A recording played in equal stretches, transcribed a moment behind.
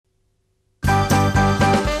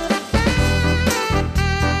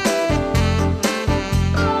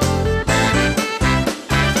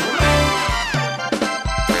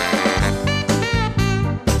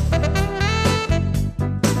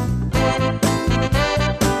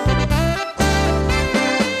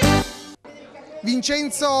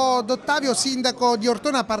Vincenzo D'Ottavio, sindaco di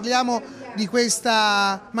Ortona, parliamo di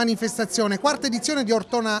questa manifestazione, quarta edizione di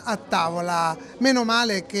Ortona a tavola. Meno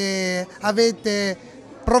male che avete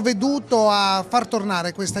provveduto a far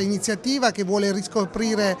tornare questa iniziativa che vuole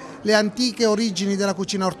riscoprire le antiche origini della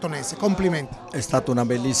cucina ortonese. Complimenti. È stata una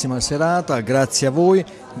bellissima serata, grazie a voi,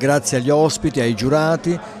 grazie agli ospiti, ai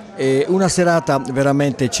giurati. Una serata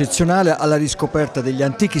veramente eccezionale alla riscoperta degli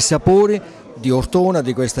antichi sapori di Ortona,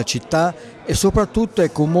 di questa città, e soprattutto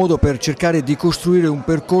ecco un modo per cercare di costruire un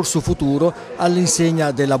percorso futuro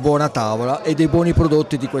all'insegna della buona tavola e dei buoni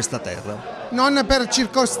prodotti di questa terra. Non per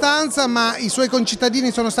circostanza, ma i suoi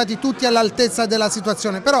concittadini sono stati tutti all'altezza della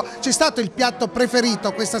situazione. Però c'è stato il piatto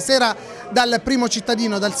preferito questa sera dal primo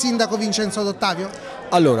cittadino, dal sindaco Vincenzo D'Ottavio?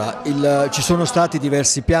 Allora, ci sono stati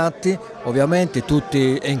diversi piatti, ovviamente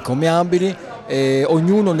tutti encomiabili,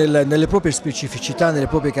 ognuno nelle proprie specificità, nelle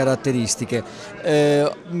proprie caratteristiche.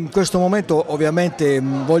 In questo momento ovviamente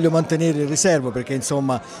voglio mantenere il riservo perché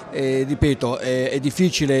insomma, ripeto, è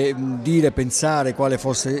difficile dire, pensare quale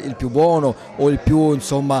fosse il più buono o il più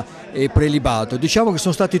insomma, prelibato. Diciamo che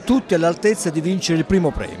sono stati tutti all'altezza di vincere il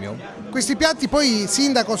primo premio. Questi piatti poi,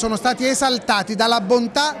 sindaco, sono stati esaltati dalla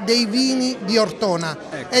bontà dei vini di Ortona,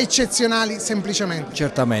 ecco. Eccezionali semplicemente.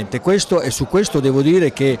 Certamente, e su questo devo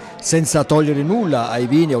dire che senza togliere nulla ai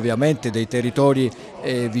vini ovviamente dei territori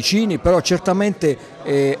vicini, però certamente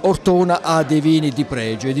Ortona ha dei vini di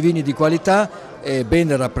pregio e di vini di qualità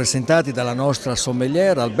ben rappresentati dalla nostra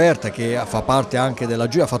sommelier Alberta, che fa parte anche della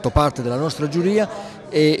giuria, ha fatto parte della nostra giuria,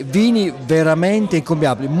 e vini veramente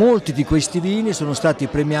incomparabili. Molti di questi vini sono stati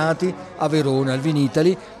premiati a Verona, al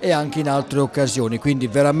Vinitaly e anche in altre occasioni, quindi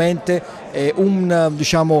veramente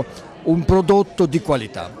un prodotto di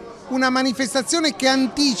qualità. Una manifestazione che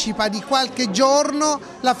anticipa di qualche giorno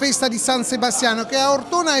la festa di San Sebastiano, che a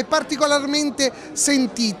Ortona è particolarmente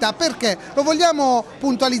sentita. Perché? Lo vogliamo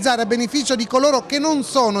puntualizzare a beneficio di coloro che non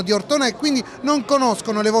sono di Ortona e quindi non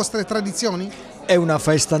conoscono le vostre tradizioni? È una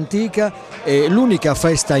festa antica, l'unica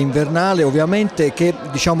festa invernale ovviamente che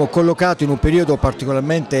collocato in un periodo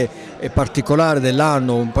particolarmente particolare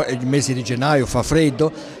dell'anno, il mese di gennaio fa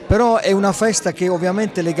freddo, però è una festa che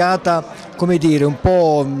ovviamente è legata, come dire, un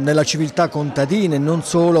po' nella civiltà contadina e non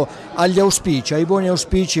solo, agli auspici, ai buoni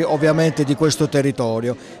auspici ovviamente di questo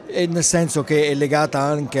territorio, e nel senso che è legata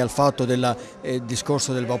anche al fatto del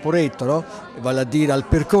discorso del vaporetto, no? Vale a dire al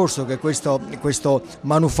percorso che questo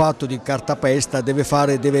manufatto di cartapesta deve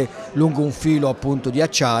fare lungo un filo appunto di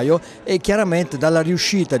acciaio, e chiaramente dalla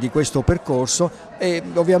riuscita di questo percorso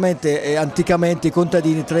ovviamente anticamente i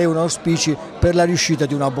contadini traevano auspici per la riuscita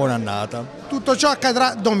di una buona annata. Tutto ciò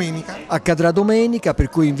accadrà domenica? Accadrà domenica, per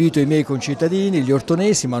cui invito i miei concittadini, gli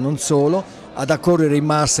ortonesi, ma non solo, ad accorrere in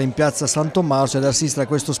massa in piazza San Tommaso ed assistere a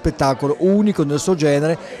questo spettacolo unico nel suo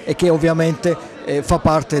genere e che ovviamente fa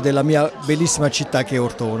parte della mia bellissima città che è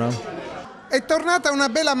Ortona. È tornata una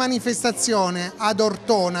bella manifestazione ad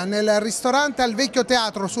Ortona, nel ristorante al Vecchio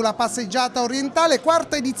Teatro sulla passeggiata orientale,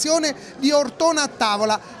 quarta edizione di Ortona a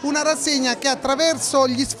tavola, una rassegna che attraverso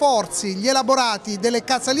gli sforzi, gli elaborati delle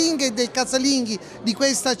casalinghe e dei casalinghi di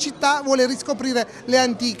questa città vuole riscoprire le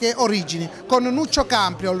antiche origini. Con Nuccio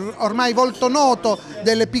Camprio, ormai volto noto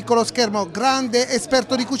del piccolo schermo, grande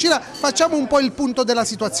esperto di cucina, facciamo un po' il punto della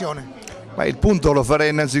situazione. Ma il punto lo farei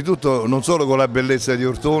innanzitutto non solo con la bellezza di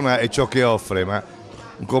Ortona e ciò che offre, ma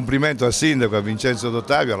un complimento al sindaco, a Vincenzo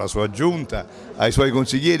D'Ottavio, alla sua giunta, ai suoi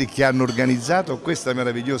consiglieri che hanno organizzato questa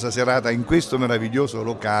meravigliosa serata in questo meraviglioso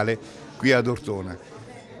locale qui ad Ortona.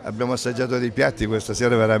 Abbiamo assaggiato dei piatti questa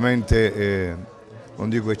sera veramente, non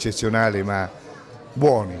dico eccezionali, ma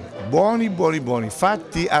buoni,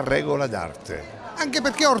 fatti a regola d'arte. Anche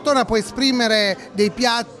perché Ortona può esprimere dei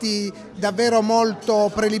piatti davvero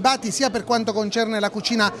molto prelibati sia per quanto concerne la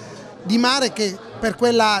cucina di mare che per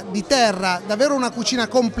quella di terra, davvero una cucina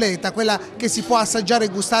completa, quella che si può assaggiare e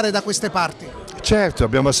gustare da queste parti. Certo,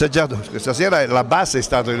 abbiamo assaggiato, questa sera la base è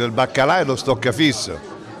stato il baccalà e lo stoccafisso.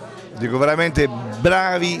 Dico veramente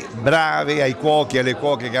bravi ai cuochi e alle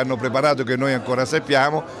cuoche che hanno preparato, che noi ancora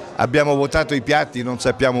sappiamo. Abbiamo votato i piatti, non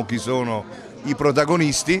sappiamo chi sono i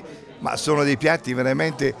protagonisti, ma sono dei piatti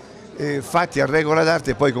veramente fatti a regola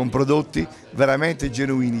d'arte e poi con prodotti veramente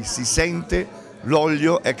genuini. Si sente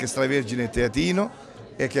l'olio extravergine teatino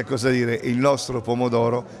e che cosa dire, il nostro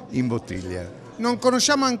pomodoro in bottiglia. Non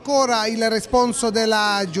conosciamo ancora il responso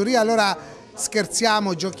della giuria, allora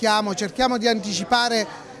scherziamo, giochiamo, cerchiamo di anticipare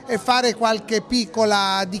e fare qualche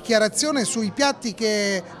piccola dichiarazione sui piatti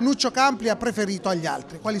che Nuccio Camprio ha preferito agli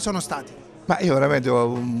altri. Quali sono stati? Ma io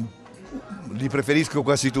veramente li preferisco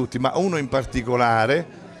quasi tutti, ma uno in particolare,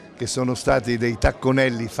 che sono stati dei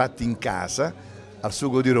tacconelli fatti in casa al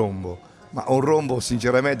sugo di rombo, ma un rombo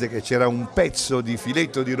sinceramente che c'era un pezzo di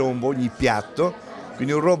filetto di rombo ogni piatto,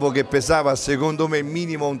 quindi un rombo che pesava secondo me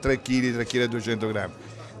minimo un 3 kg, 3 kg e 200 grammi.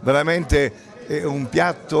 Veramente un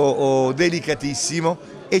piatto delicatissimo,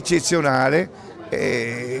 eccezionale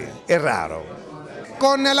e raro.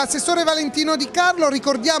 Con l'assessore Valentino Di Carlo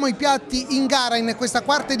ricordiamo i piatti in gara in questa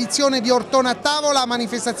quarta edizione di Ortona a tavola,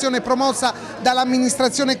 manifestazione promossa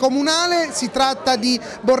dall'amministrazione comunale. Si tratta di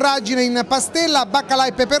borragine in pastella, baccalà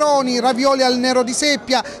e peperoni, ravioli al nero di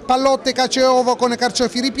seppia, pallotte cacio e ovo con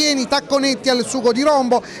carciofi ripieni, tacconetti al sugo di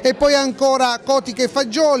rombo e poi ancora cotiche e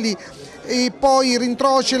fagioli. E poi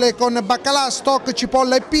rintrocele con baccalà, stock,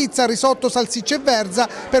 cipolla e pizza, risotto, salsiccia e verza,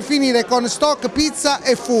 per finire con stock, pizza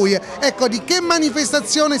e fuie. Ecco, di che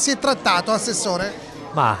manifestazione si è trattato, Assessore?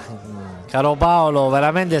 Ma, caro Paolo,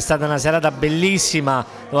 veramente è stata una serata bellissima,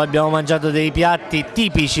 dove abbiamo mangiato dei piatti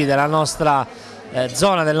tipici della nostra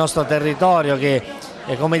zona, del nostro territorio, che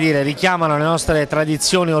come dire, richiamano le nostre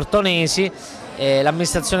tradizioni ortonesi.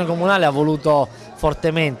 L'amministrazione comunale ha voluto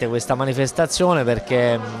fortemente questa manifestazione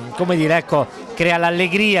perché, come dire, ecco, crea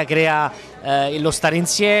l'allegria, crea lo stare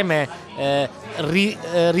insieme,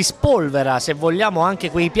 rispolvera, se vogliamo, anche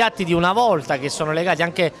quei piatti di una volta che sono legati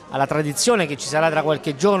anche alla tradizione che ci sarà tra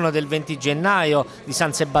qualche giorno del 20 gennaio di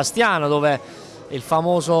San Sebastiano, dove il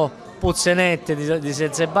famoso Puzzenette di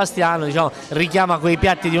San Sebastiano, diciamo, richiama quei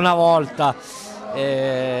piatti di una volta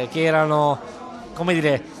che erano, come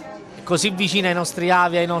dire, così vicini ai nostri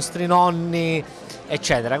avi, ai nostri nonni,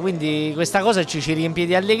 eccetera. Quindi questa cosa ci riempie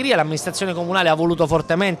di allegria. L'amministrazione comunale ha voluto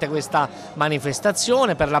fortemente questa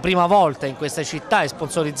manifestazione, per la prima volta in questa città è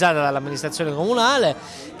sponsorizzata dall'amministrazione comunale,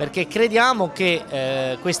 perché crediamo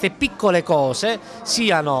che queste piccole cose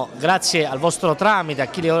siano, grazie al vostro tramite, a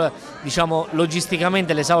chi diciamo,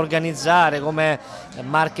 logisticamente le sa organizzare come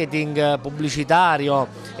marketing pubblicitario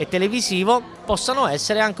e televisivo, possano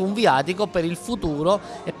essere anche un viatico per il futuro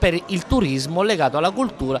e per il turismo legato alla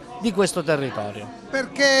cultura di questo territorio.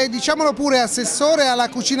 Perché, diciamolo pure, Assessore, alla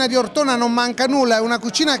cucina di Ortona non manca nulla, è una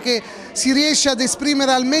cucina che si riesce ad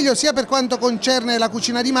esprimere al meglio sia per quanto concerne la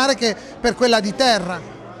cucina di mare che per quella di terra.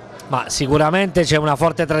 Ma sicuramente c'è una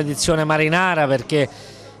forte tradizione marinara, perché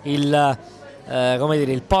come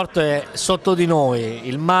dire, il porto è sotto di noi,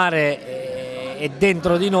 il mare è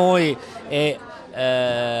dentro di noi e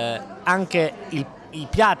anche i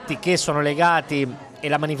piatti che sono legati, e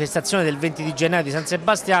la manifestazione del 20 di gennaio di San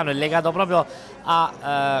Sebastiano è legato proprio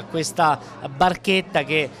a questa barchetta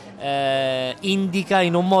che indica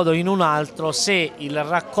in un modo o in un altro se il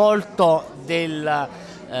raccolto dei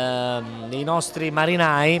nostri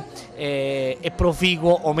marinai è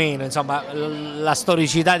proficuo o meno, insomma la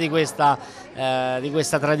storicità di questa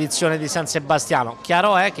tradizione di San Sebastiano.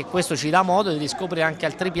 Chiaro è che questo ci dà modo di riscoprire anche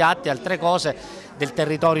altri piatti, altre cose del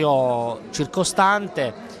territorio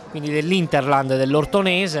circostante, quindi dell'Interland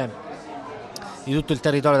dell'Ortonese, di tutto il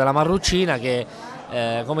territorio della Marrucina, che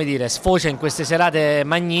come dire, sfocia in queste serate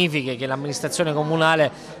magnifiche che l'amministrazione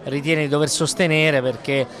comunale ritiene di dover sostenere,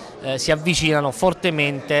 perché si avvicinano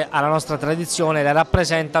fortemente alla nostra tradizione e la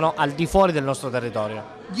rappresentano al di fuori del nostro territorio.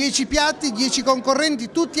 10 piatti, 10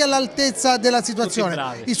 concorrenti, tutti all'altezza della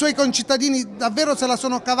situazione. I suoi concittadini davvero se la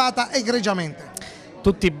sono cavata egregiamente.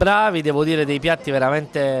 Tutti bravi, devo dire, dei piatti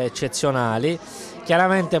veramente eccezionali.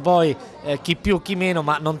 Chiaramente poi chi più chi meno,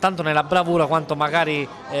 ma non tanto nella bravura quanto magari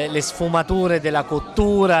le sfumature della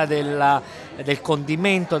cottura, del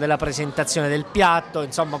condimento, della presentazione del piatto,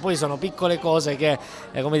 insomma poi sono piccole cose che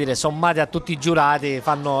come dire, sommate a tutti i giurati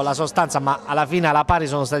fanno la sostanza, ma alla fine alla pari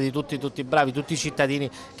sono stati tutti bravi, tutti i cittadini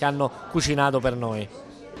che hanno cucinato per noi.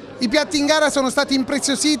 I piatti in gara sono stati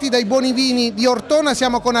impreziositi dai buoni vini di Ortona.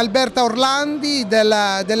 Siamo con Alberta Orlandi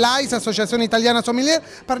dell'AIS, Associazione Italiana Sommelier.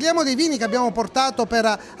 Parliamo dei vini che abbiamo portato per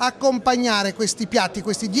accompagnare questi piatti,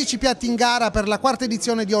 questi 10 piatti in gara per la quarta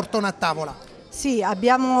edizione di Ortona a tavola. Sì,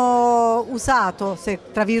 abbiamo usato,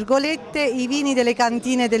 tra virgolette, i vini delle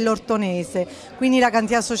cantine dell'Ortonese, quindi la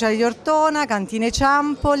cantina sociale di Ortona, Cantine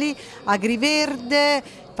Ciampoli, Agriverde,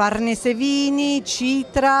 Farnese Vini,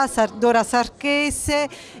 Citra, Dora Sarchese,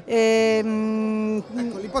 ecco,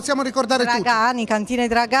 li possiamo ricordare Dragani, tutti. Cantine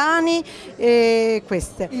Dragani,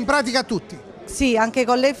 queste. In pratica tutti? Sì, anche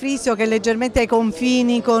con le Frisio che è leggermente ai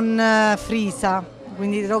confini con Frisa.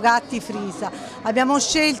 Quindi Rogatti, Frisa. Abbiamo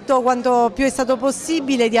scelto quanto più è stato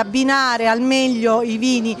possibile di abbinare al meglio i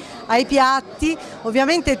vini ai piatti,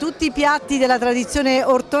 ovviamente tutti i piatti della tradizione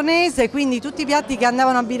ortonese, quindi tutti i piatti che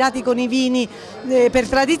andavano abbinati con i vini per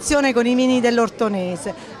tradizione, con i vini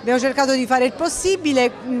dell'Ortonese. Abbiamo cercato di fare il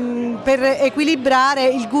possibile per equilibrare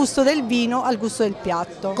il gusto del vino al gusto del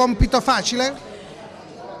piatto. Compito facile?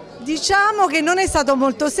 Diciamo che non è stato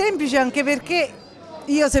molto semplice, anche perché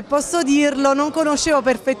Io, se posso dirlo, non conoscevo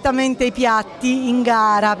perfettamente i piatti in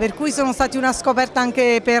gara, per cui sono stati una scoperta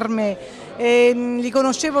anche per me. Li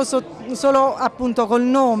conoscevo solo appunto col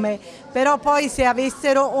nome, però poi se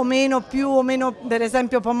avessero o meno, più o meno, per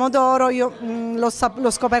esempio pomodoro, io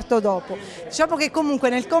l'ho scoperto dopo. Diciamo che comunque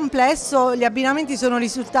nel complesso gli abbinamenti sono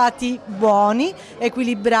risultati buoni,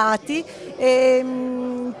 equilibrati e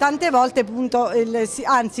tante volte, appunto,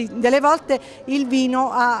 anzi delle volte il vino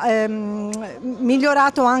ha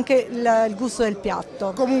migliorato anche il gusto del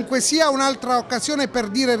piatto. Comunque sia, un'altra occasione per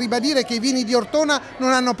dire e ribadire che i vini di Ortona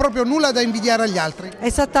non hanno proprio nulla da invidiare agli altri.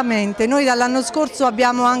 Esattamente, noi dall'anno scorso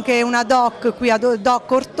abbiamo anche una DOC qui a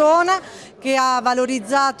DOC Ortona che ha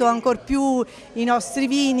valorizzato ancor più i nostri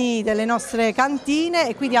vini delle nostre cantine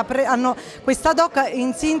e quindi questa DOC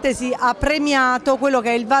in sintesi ha premiato quello che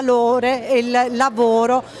è il valore e il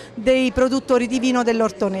lavoro dei produttori di vino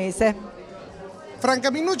dell'ortonese. Franca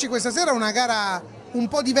Minnucci, questa sera è una gara un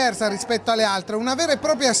po' diversa rispetto alle altre, una vera e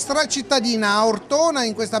propria stracittadina a Ortona,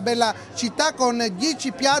 in questa bella città, con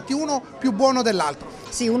 10 piatti, uno più buono dell'altro.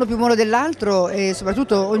 Sì, uno più buono dell'altro e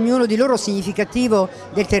soprattutto ognuno di loro significativo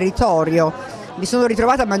del territorio. Mi sono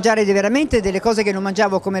ritrovata a mangiare veramente delle cose che non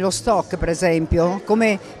mangiavo, come lo stock per esempio,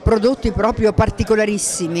 come prodotti proprio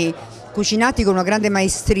particolarissimi, cucinati con una grande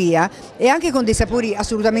maestria e anche con dei sapori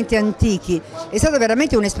assolutamente antichi. È stata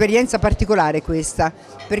veramente un'esperienza particolare questa,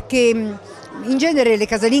 perché in genere le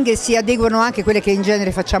casalinghe si adeguano anche, quelle che in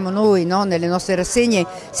genere facciamo noi, no? Nelle nostre rassegne,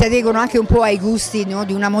 si adeguano anche un po' ai gusti, no?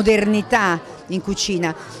 Di una modernità in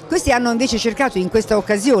cucina. Questi hanno invece cercato in questa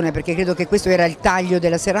occasione, perché credo che questo era il taglio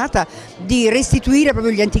della serata, di restituire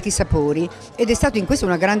proprio gli antichi sapori ed è stato in questo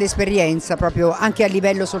una grande esperienza, proprio anche a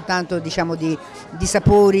livello soltanto, diciamo, di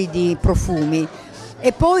sapori, di profumi.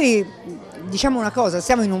 E poi diciamo una cosa,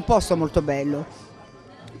 siamo in un posto molto bello.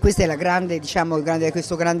 Questa è la grande, diciamo,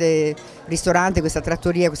 questo grande ristorante, questa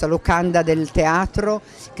trattoria, questa locanda del teatro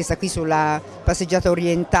che sta qui sulla passeggiata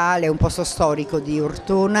orientale, è un posto storico di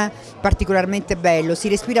Ortona, particolarmente bello, si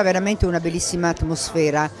respira veramente una bellissima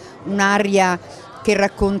atmosfera, un'aria che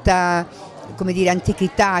racconta, come dire,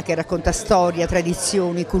 antichità, che racconta storia,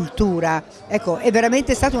 tradizioni, cultura. Ecco, è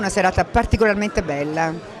veramente stata una serata particolarmente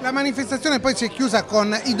bella. La manifestazione poi si è chiusa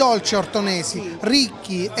con i dolci ortonesi, sì,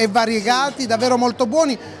 ricchi e variegati, davvero molto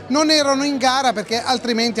buoni. Non erano in gara perché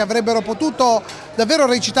altrimenti avrebbero potuto davvero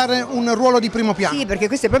recitare un ruolo di primo piano. Sì, perché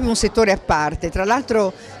questo è proprio un settore a parte. Tra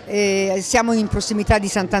l'altro siamo in prossimità di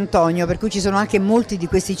Sant'Antonio, per cui ci sono anche molti di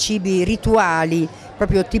questi cibi rituali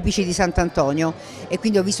proprio tipici di Sant'Antonio, e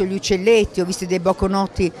quindi ho visto gli uccelletti, ho visto dei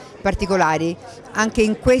bocconotti particolari. Anche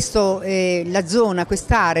in questo la zona,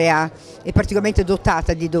 quest'area è particolarmente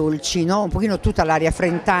dotata di dolci, no? Un pochino tutta l'area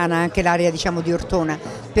frentana, anche l'area, diciamo, di Ortona,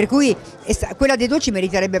 per cui quella dei dolci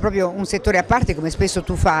meriterebbe proprio un settore a parte, come spesso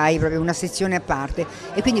tu fai, proprio una sezione a parte,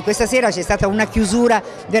 e quindi questa sera c'è stata una chiusura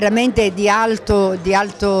veramente di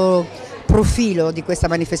alto profilo di questa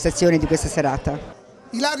manifestazione, di questa serata.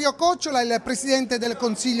 Ilario Cocciola, il presidente del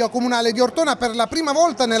Consiglio Comunale di Ortona, per la prima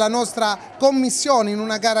volta nella nostra commissione in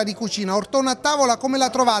una gara di cucina. Ortona a tavola, come l'ha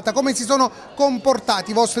trovata? Come si sono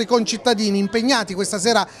comportati i vostri concittadini impegnati questa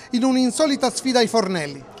sera in un'insolita sfida ai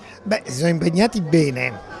fornelli? Beh, si sono impegnati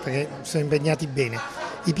bene,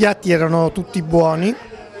 I piatti erano tutti buoni.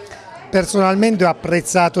 Personalmente ho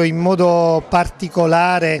apprezzato in modo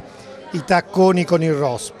particolare i tacconi con il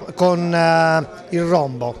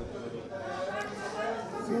rombo.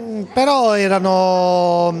 Però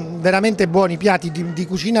erano veramente buoni piatti di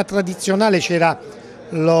cucina tradizionale, c'era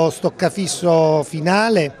lo stoccafisso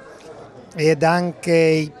finale ed anche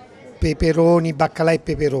i peperoni, baccalà e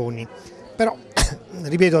peperoni. Però,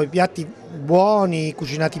 ripeto, i piatti buoni,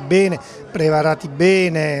 cucinati bene, preparati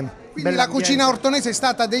bene. Quindi la cucina ortonese è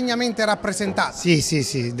stata degnamente rappresentata?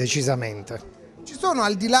 Sì, decisamente. Ci sono,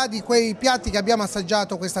 al di là di quei piatti che abbiamo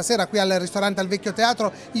assaggiato questa sera qui al ristorante al Vecchio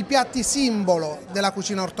Teatro, i piatti simbolo della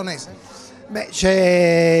cucina ortonese? Beh,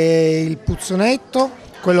 c'è il puzzonetto,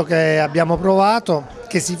 quello che abbiamo provato,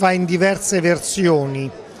 che si fa in diverse versioni.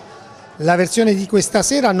 La versione di questa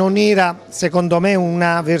sera non era, secondo me,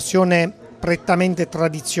 una versione prettamente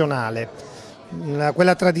tradizionale.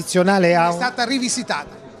 Quella tradizionale è stata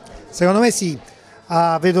rivisitata? Secondo me sì.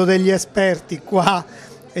 Vedo degli esperti qua.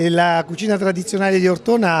 E la cucina tradizionale di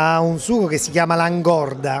Ortona ha un sugo che si chiama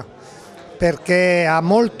l'angorda, perché ha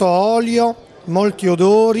molto olio, molti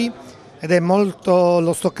odori ed è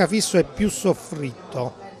lo stoccafisso è più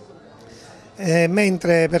soffritto.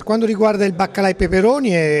 Mentre per quanto riguarda il baccalà e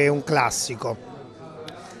peperoni è un classico.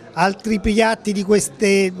 Altri piatti di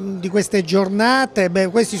queste giornate, beh,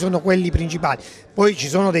 questi sono quelli principali. Poi ci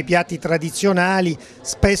sono dei piatti tradizionali,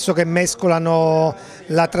 spesso che mescolano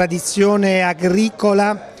la tradizione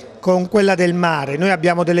agricola con quella del mare. Noi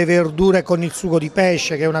abbiamo delle verdure con il sugo di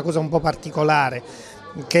pesce, che è una cosa un po' particolare,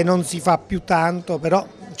 che non si fa più tanto, però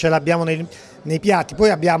ce l'abbiamo nei piatti. Poi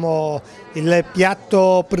abbiamo il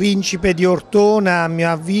piatto principe di Ortona, a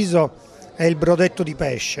mio avviso, è il brodetto di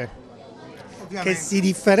pesce, che si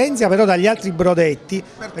differenzia però dagli altri brodetti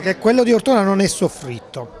perché quello di Ortona non è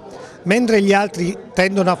soffritto, mentre gli altri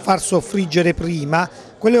tendono a far soffriggere prima.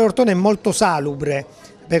 Quello di Ortona è molto salubre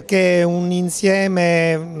perché è un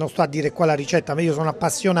insieme, non sto a dire qua la ricetta, ma io sono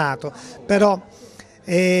appassionato, però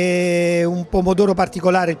è un pomodoro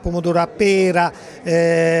particolare, il pomodoro a pera,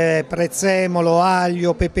 prezzemolo,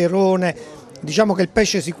 aglio, peperone. Diciamo che il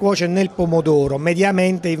pesce si cuoce nel pomodoro,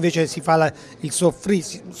 mediamente invece si fa il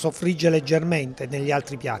soffrigge leggermente negli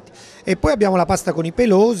altri piatti. E poi abbiamo la pasta con i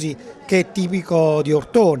pelosi, che è tipico di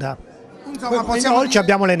Ortona. Insomma, Poi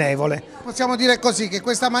abbiamo le nevole. possiamo dire così, che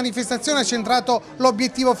questa manifestazione ha centrato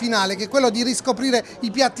l'obiettivo finale, che è quello di riscoprire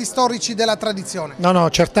i piatti storici della tradizione. No,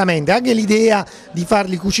 certamente, anche l'idea di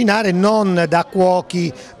farli cucinare non da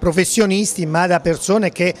cuochi professionisti, ma da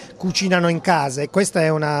persone che cucinano in casa, e questa è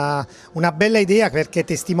una bella idea perché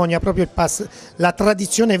testimonia proprio la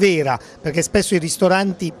tradizione vera, perché spesso i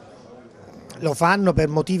ristoranti lo fanno per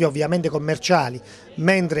motivi ovviamente commerciali,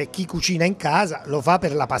 mentre chi cucina in casa lo fa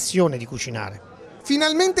per la passione di cucinare.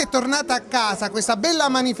 Finalmente è tornata a casa questa bella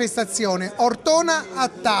manifestazione, Ortona a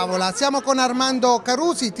tavola. Siamo con Armando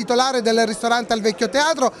Carusi, titolare del ristorante al Vecchio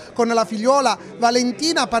Teatro, con la figliuola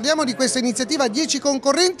Valentina. Parliamo di questa iniziativa 10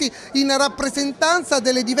 concorrenti in rappresentanza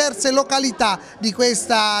delle diverse località di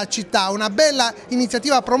questa città. Una bella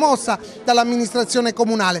iniziativa promossa dall'amministrazione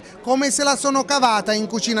comunale. Come se la sono cavata in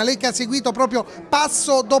cucina? Lei che ha seguito proprio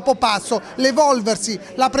passo dopo passo l'evolversi,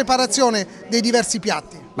 la preparazione dei diversi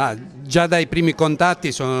piatti. Ma già dai primi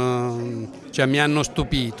contatti mi hanno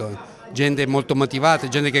stupito, gente molto motivata,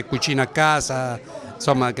 gente che cucina a casa,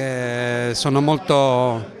 insomma, che sono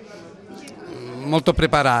molto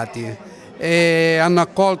preparati e hanno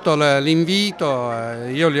accolto l'invito.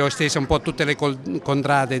 Io li ho estesi un po' a tutte le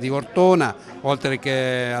contrade di Ortona, oltre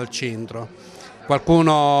che al centro.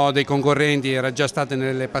 Qualcuno dei concorrenti era già stato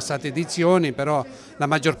nelle passate edizioni, però la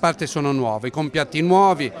maggior parte sono nuovi, con piatti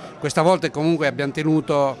nuovi. Questa volta comunque abbiamo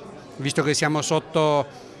tenuto, visto che siamo sotto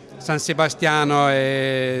San Sebastiano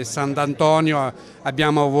e Sant'Antonio,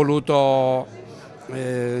 abbiamo voluto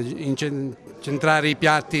centrare i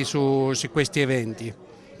piatti su questi eventi.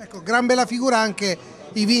 Ecco, gran bella figura anche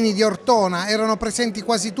i vini di Ortona, erano presenti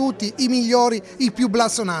quasi tutti, i migliori, i più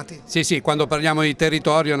blasonati. Sì, quando parliamo di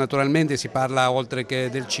territorio naturalmente si parla, oltre che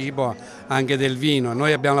del cibo, anche del vino.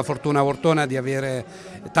 Noi abbiamo la fortuna a Ortona di avere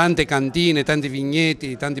tante cantine, tanti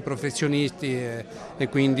vigneti, tanti professionisti e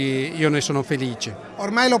quindi io ne sono felice.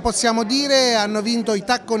 Ormai lo possiamo dire, hanno vinto i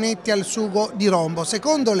Tacconetti al sugo di rombo.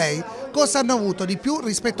 Secondo lei cosa hanno avuto di più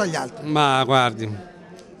rispetto agli altri? Ma guardi,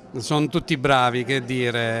 sono tutti bravi, che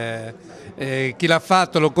dire. Chi l'ha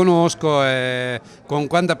fatto lo conosco, con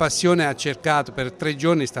quanta passione ha cercato. Per 3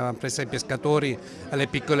 giorni stava presso ai pescatori, alle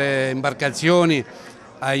piccole imbarcazioni,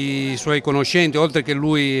 ai suoi conoscenti, oltre che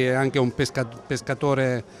lui è anche un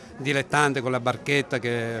pescatore dilettante con la barchetta,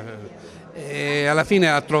 e alla fine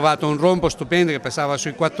ha trovato un rombo stupendo che pesava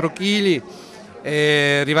sui 4 kg.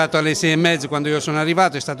 È arrivato alle 6:30 quando io sono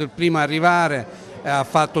arrivato, è stato il primo a arrivare. Ha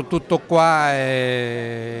fatto tutto qua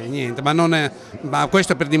e niente, ma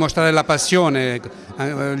questo per dimostrare la passione.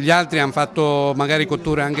 Gli altri hanno fatto magari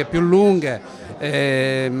cotture anche più lunghe,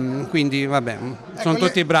 quindi vabbè, sono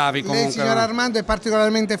tutti bravi comunque. Lei, signor Armando, è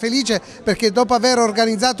particolarmente felice perché dopo aver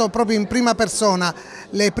organizzato proprio in prima persona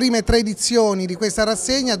le prime 3 edizioni di questa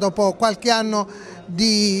rassegna, dopo qualche anno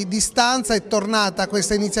di distanza è tornata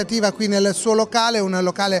questa iniziativa qui nel suo locale, un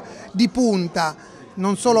locale di punta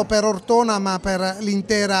non solo per Ortona ma per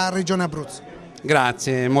l'intera regione Abruzzo.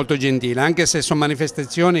 Grazie, molto gentile, anche se sono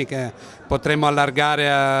manifestazioni che potremmo allargare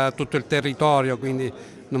a tutto il territorio, quindi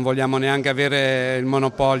non vogliamo neanche avere il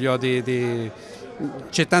monopolio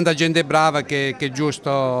c'è tanta gente brava che è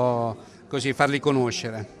giusto così farli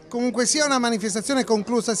conoscere. Comunque sia una manifestazione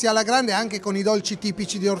conclusa sia alla grande anche con i dolci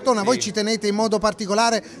tipici di Ortona. Sì. Voi ci tenete in modo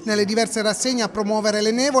particolare nelle diverse rassegne a promuovere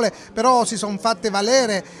le nevole, però si sono fatte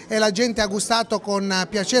valere e la gente ha gustato con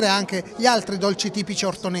piacere anche gli altri dolci tipici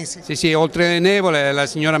ortonesi. Sì, oltre alle nevole la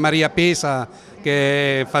signora Maria Pesa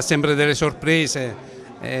che fa sempre delle sorprese,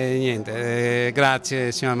 niente,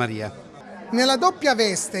 grazie signora Maria. Nella doppia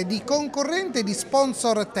veste di concorrente e di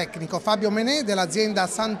sponsor tecnico, Fabio Menè dell'azienda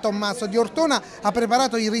San Tommaso di Ortona ha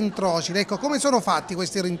preparato i rintrocili. Ecco, come sono fatti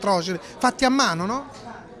questi rintrocili? Fatti a mano, no?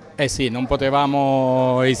 Eh sì, non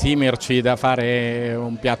potevamo esimerci da fare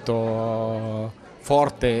un piatto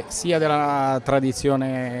forte sia della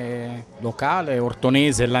tradizione locale,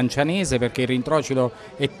 ortonese e lancianese, perché il rintrocilo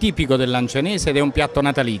è tipico del lancianese ed è un piatto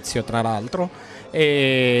natalizio tra l'altro,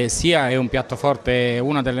 e sia è un piatto forte,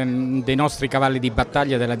 uno dei nostri cavalli di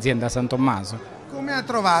battaglia dell'azienda San Tommaso. Come ha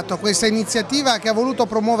trovato questa iniziativa che ha voluto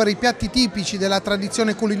promuovere i piatti tipici della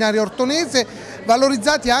tradizione culinaria ortonese,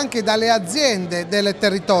 valorizzati anche dalle aziende del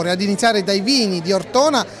territorio, ad iniziare dai vini di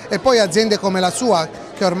Ortona e poi aziende come la sua,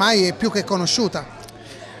 che ormai è più che conosciuta?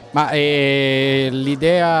 Ma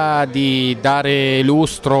l'idea di dare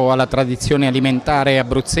lustro alla tradizione alimentare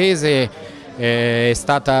abruzzese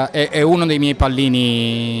è uno dei miei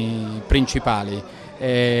pallini principali.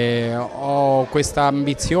 Ho questa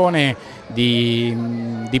ambizione di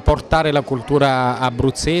portare la cultura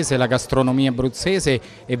abruzzese, la gastronomia abruzzese,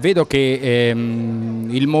 e vedo che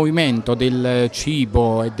il movimento del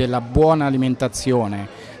cibo e della buona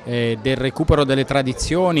alimentazione, del recupero delle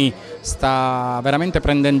tradizioni sta veramente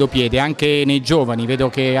prendendo piede anche nei giovani. Vedo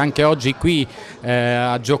che anche oggi qui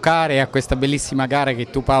a giocare a questa bellissima gara che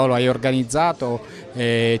tu, Paolo, hai organizzato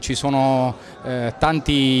ci sono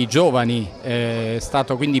tanti giovani, è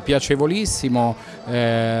stato quindi piacevolissimo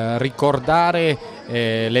ricordare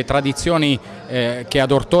le tradizioni che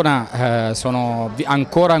ad Ortona sono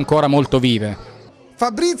ancora molto vive.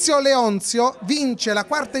 Fabrizio Leonzio vince la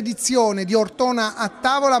quarta edizione di Ortona a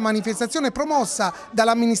tavola, manifestazione promossa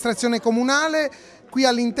dall'amministrazione comunale qui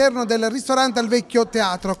all'interno del ristorante al Vecchio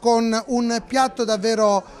Teatro, con un piatto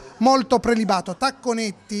davvero molto prelibato,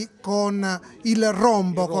 Tacconetti con il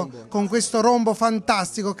rombo, con questo rombo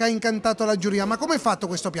fantastico che ha incantato la giuria. Ma come è fatto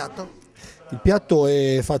questo piatto? Il piatto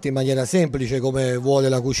è fatto in maniera semplice, come vuole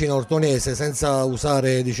la cucina ortonese, senza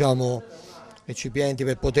usare, diciamo, recipienti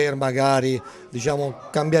per poter magari, diciamo,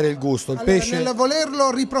 cambiare il gusto. Allora, nel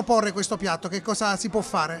volerlo riproporre questo piatto, che cosa si può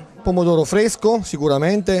fare? Pomodoro fresco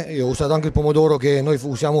sicuramente, io ho usato anche il pomodoro che noi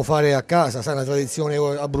usiamo fare a casa, sai, una tradizione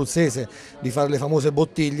abruzzese di fare le famose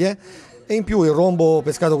bottiglie, e in più il rombo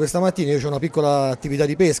pescato questa mattina. Io ho una piccola attività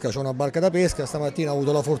di pesca, ho una barca da pesca, stamattina ho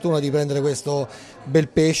avuto la fortuna di prendere questo bel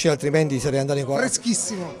pesce, altrimenti sarei andato in qua.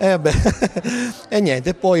 Freschissimo! E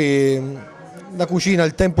niente, poi la cucina,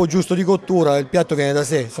 il tempo giusto di cottura, il piatto viene da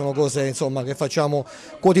sé, sono cose, insomma, che facciamo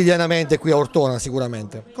quotidianamente qui a Ortona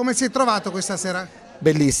sicuramente. Come si è trovato questa sera?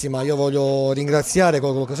 Bellissima, io voglio ringraziare,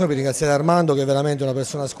 con l'occasione per ringraziare Armando, che è veramente una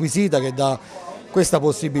persona squisita, che dà questa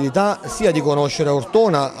possibilità sia di conoscere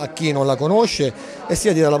Ortona a chi non la conosce, e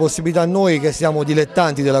sia di dare la possibilità a noi che siamo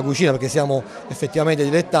dilettanti della cucina, perché siamo effettivamente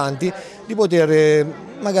dilettanti, di poter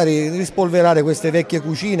magari rispolverare queste vecchie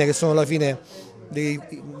cucine che sono alla fine dei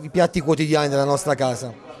piatti quotidiani della nostra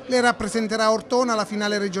casa. Lei rappresenterà Ortona alla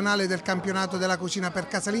finale regionale del campionato della cucina per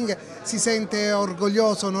casalinghe, si sente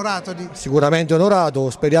orgoglioso, onorato? Sicuramente onorato,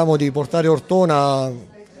 speriamo di portare Ortona,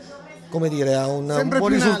 come dire, a un buon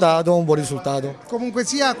risultato. Comunque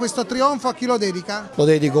sia, questo trionfo a chi lo dedica? Lo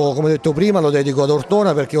dedico, come detto prima, lo dedico ad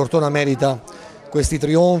Ortona, perché Ortona merita questi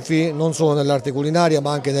trionfi non solo nell'arte culinaria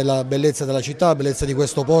ma anche nella bellezza della città, la bellezza di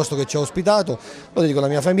questo posto che ci ha ospitato. Lo dedico alla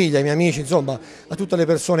mia famiglia, ai miei amici, insomma a tutte le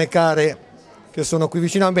persone care che sono qui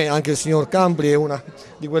vicino a me. Anche il signor Campri è una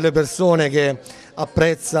di quelle persone che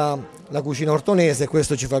apprezza la cucina ortonese, e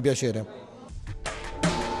questo ci fa piacere.